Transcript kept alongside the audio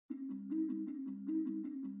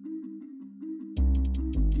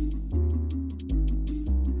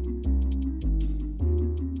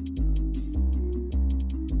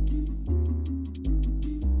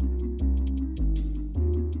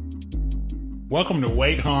Welcome to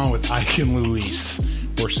Wait On with Ike and Luis.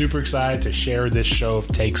 We're super excited to share this show of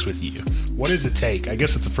takes with you. What is a take? I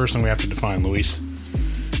guess it's the first thing we have to define, Luis.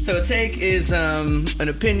 So a take is an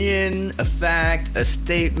opinion, a fact, a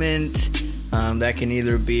statement that can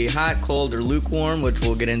either be hot, cold, or lukewarm, which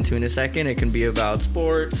we'll get into in a second. It can be about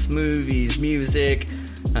sports, movies, music,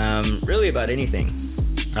 really about anything.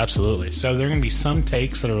 Absolutely. So there are going to be some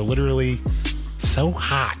takes that are literally so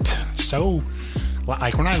hot, so...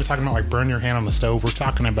 Like, we're not even talking about, like, burn your hand on the stove. We're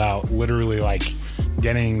talking about literally, like,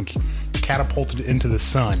 getting catapulted into the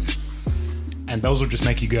sun. And those will just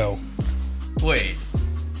make you go... Wait.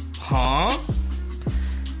 Huh?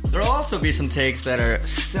 There'll also be some takes that are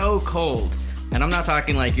so cold. And I'm not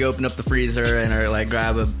talking like you open up the freezer and or like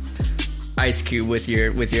grab a ice cube with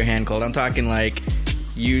your hand cold. I'm talking like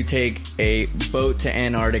you take a boat to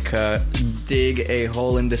Antarctica, dig a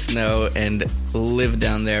hole in the snow, and live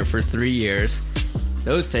down there for 3 years.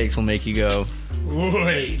 Those takes will make you go,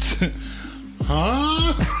 wait,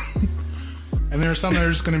 huh? And there are some that are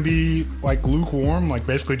just going to be like lukewarm, like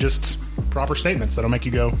basically just proper statements that'll make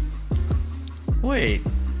you go, wait,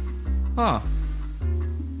 huh?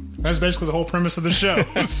 That's basically the whole premise of the show.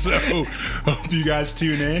 So hope you guys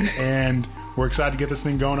tune in, and we're excited to get this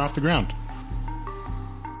thing going off the ground.